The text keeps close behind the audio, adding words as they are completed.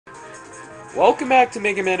Welcome back to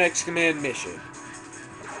Megaman X Command Mission.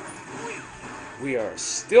 We are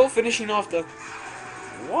still finishing off the...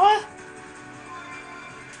 What?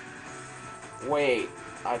 Wait,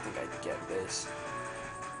 I think I get this.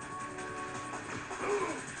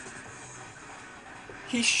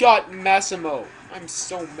 He shot Massimo. I'm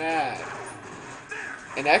so mad.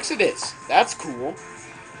 An Exodus. That's cool.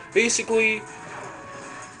 Basically,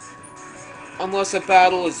 unless a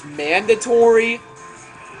battle is mandatory,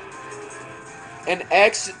 an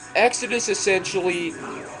Exodus essentially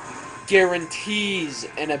guarantees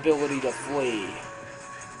an ability to flee.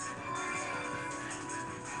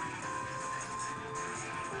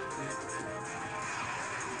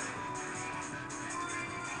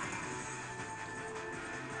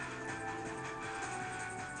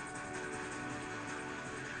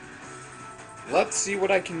 Let's see what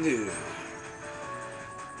I can do.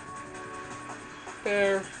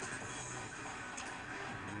 There.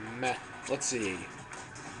 Meh. Let's see.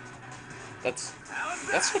 That's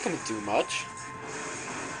not gonna do much.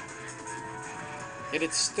 Yet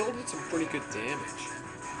it still did some pretty good damage.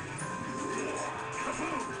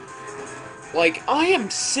 Like, I am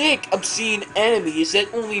sick of seeing enemies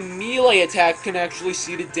that only melee attack can actually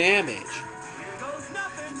see the damage.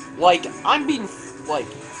 Like, I'm being, like...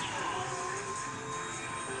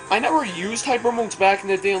 I never used hyper modes back in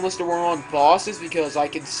the day unless they were on bosses because I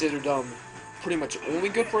considered them pretty much only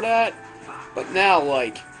good for that. But now,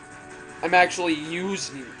 like, I'm actually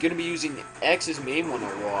gonna be using X's main one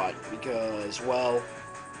a lot because, well,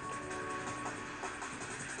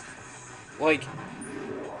 like,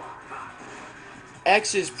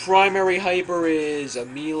 X's primary hyper is a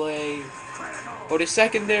melee, but his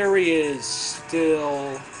secondary is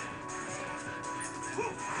still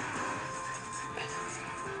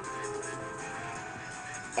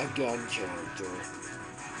a gun character.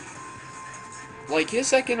 Like, his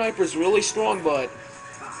second hyper is really strong, but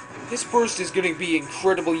his burst is going to be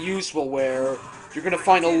incredibly useful where you're going to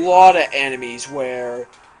find a lot of enemies where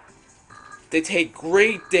they take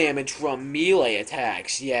great damage from melee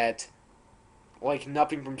attacks, yet, like,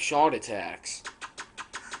 nothing from shot attacks.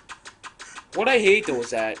 What I hate, though, is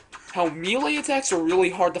that how melee attacks are really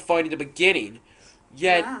hard to fight in the beginning,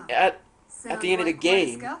 yet wow. at the end of the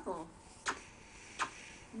game,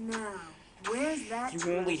 now, where's that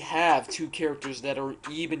you only have two characters that are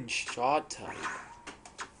even shot type.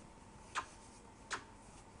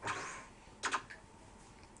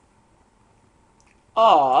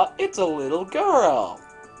 Aw, it's a little girl.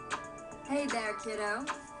 Hey there, kiddo.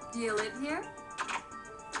 Do you live here?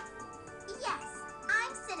 Yes,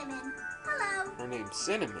 I'm Cinnamon. Hello. Her name's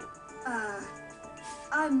Cinnamon.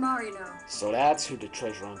 I'm Marino. So that's who the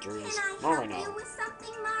treasure hunter is. Can I help you with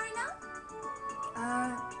something, Marino?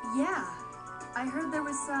 Yeah. I heard there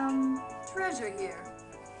was some treasure here.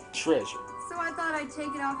 Treasure. So I thought I'd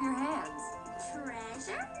take it off your hands.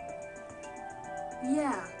 Treasure?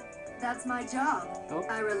 Yeah, that's my job. Oh.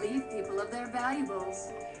 I relieve people of their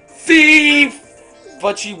valuables. Thief!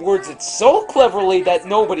 But she words it so cleverly that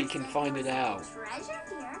nobody can find it out. Treasure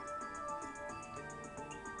here?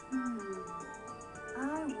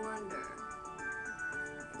 I wonder.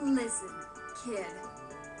 Listen, kid.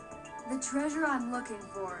 The treasure I'm looking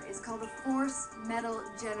for is called a force metal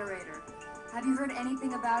generator. Have you heard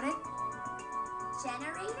anything about it?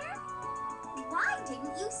 Generator? Why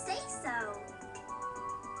didn't you say so?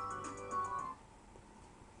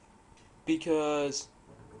 Because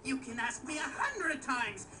you can ask me 100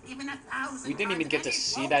 times, even 1,000. we didn't even get to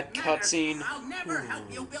see that cutscene. I'll never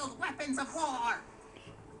help you build weapons of war.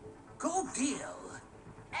 Go deal.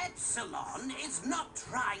 Epsilon is not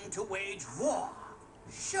trying to wage war.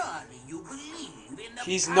 Surely you believe in the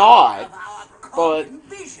He's power not, of our but common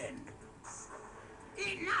vision.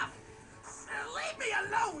 Enough! Leave me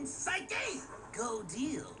alone, Psyche! Go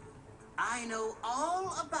deal. I know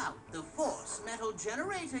all about the force metal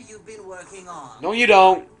generator you've been working on. no, you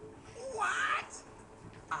don't. What?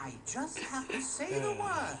 I just have to say the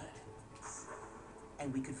word.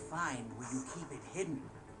 And we could find where you keep it hidden.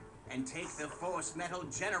 And take the force metal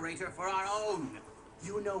generator for our own.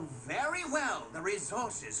 You know very well the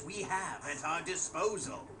resources we have at our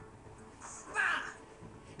disposal. Ah!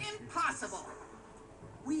 Impossible!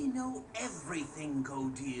 We know everything, Go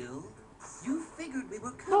Deal. You figured we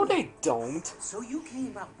were coming. No, they don't. So you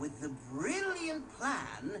came up with the brilliant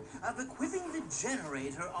plan of equipping the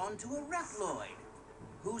generator onto a Reploid,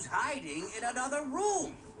 who's hiding in another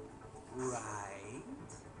room. Right?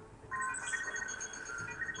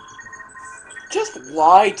 Just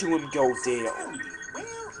lie to him, Go Deal. Tell me, where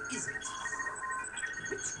is it?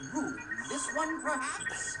 Which room? This one,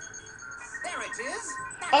 perhaps? There it is.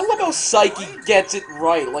 I love how Psyche gets it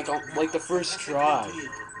right, like the first try.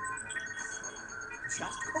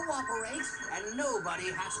 Just cooperate, and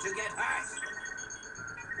nobody has to get hurt.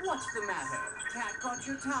 What's the matter? Cat got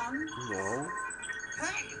your tongue? No.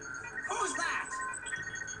 Hey, who's that?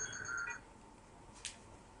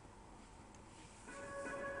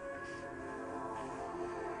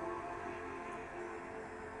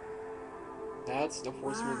 That's the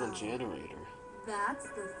force metal Wow. generator. That's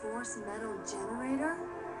the force metal generator?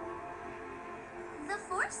 The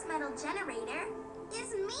force metal generator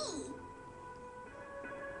is me.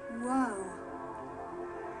 Whoa.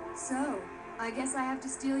 So, I guess I have to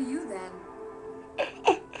steal you then.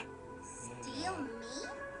 Steal me?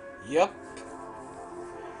 Yep.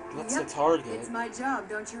 That's Yep, the target. it's my job,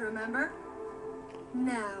 don't you remember?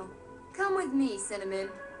 Now, come with me, Cinnamon.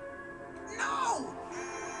 No!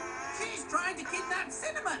 She's trying to kidnap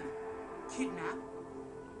Cinnamon! Kidnap?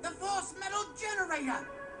 The force metal generator!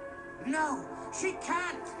 No, she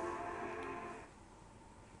can't!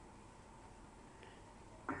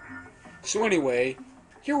 So anyway,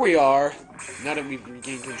 here we are. Now that we've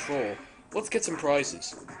regained control, let's get some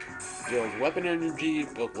prizes. Build weapon energy,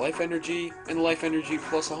 build life energy, and life energy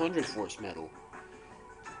plus 100 force metal.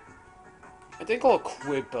 I think I'll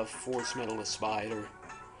equip a force metal to Spider.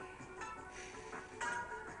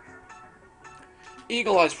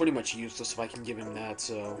 Eagle Eye's pretty much useless if I can give him that,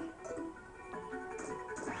 so...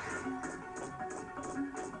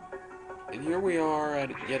 And here we are at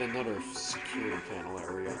yet another security panel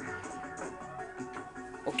area.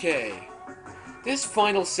 Okay. This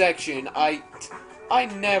final section, I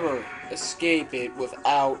never escape it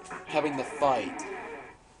without having to fight.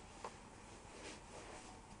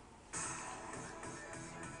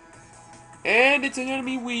 And it's an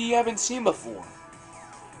enemy we haven't seen before.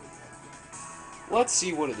 Let's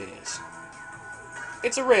see what it is.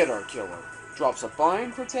 It's a radar killer. Drops a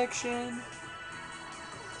bind protection.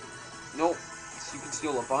 Nope. So you can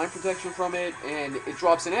steal a bind protection from it, and it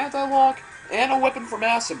drops an anti-lock and a weapon from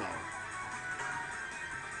Asimo.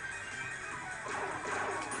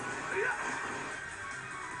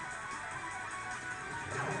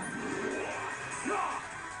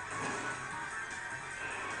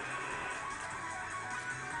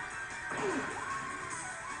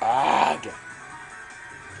 Ag!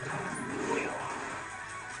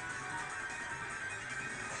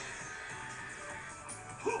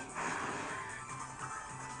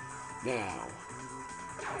 Now,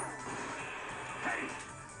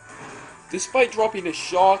 despite dropping a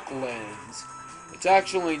shock lens, it's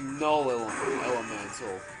actually null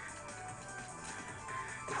elemental.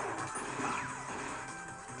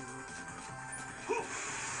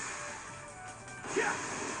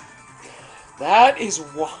 That is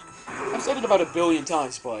what I've said it about 1,000,000,000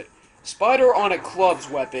 times, but Spider on a club's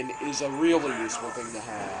weapon is a really useful thing to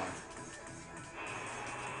have.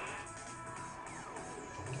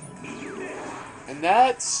 And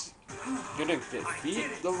that's gonna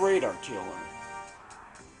defeat the radar killer.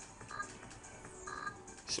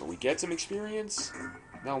 So we get some experience.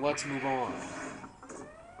 Now let's move on.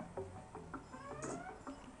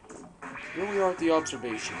 Here we are at the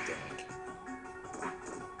observation deck.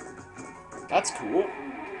 That's cool.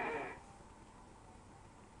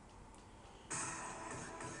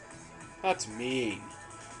 That's mean.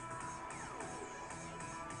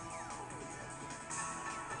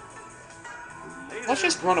 Let's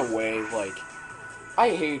just run away, like, I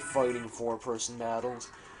hate fighting four-person battles.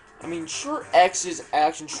 I mean, sure, X's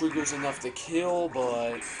action triggers enough to kill,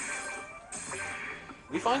 but...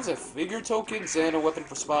 We find a figure tokens and a weapon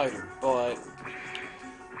for Spider, but...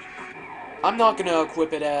 I'm not gonna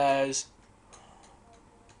equip it as...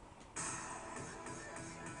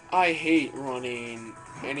 I hate running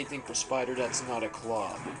anything for Spider that's not a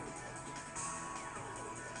club.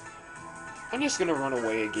 I'm just gonna run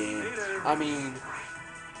away again. I mean...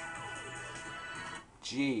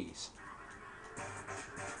 Jeez.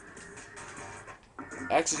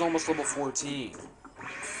 X is almost level 14.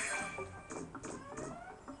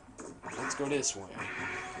 Let's go this way.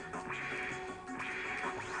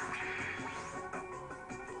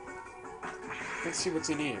 Let's see what's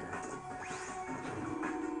in here.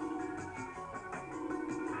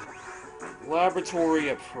 Laboratory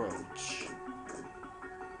approach.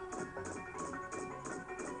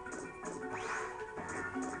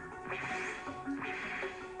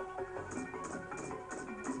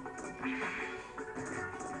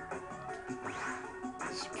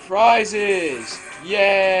 Prizes!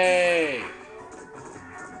 Yay!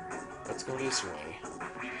 Let's go this way.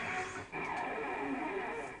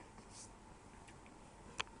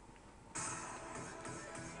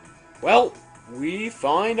 Well, we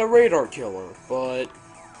find a radar killer. But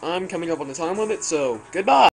I'm coming up on the time limit, so goodbye!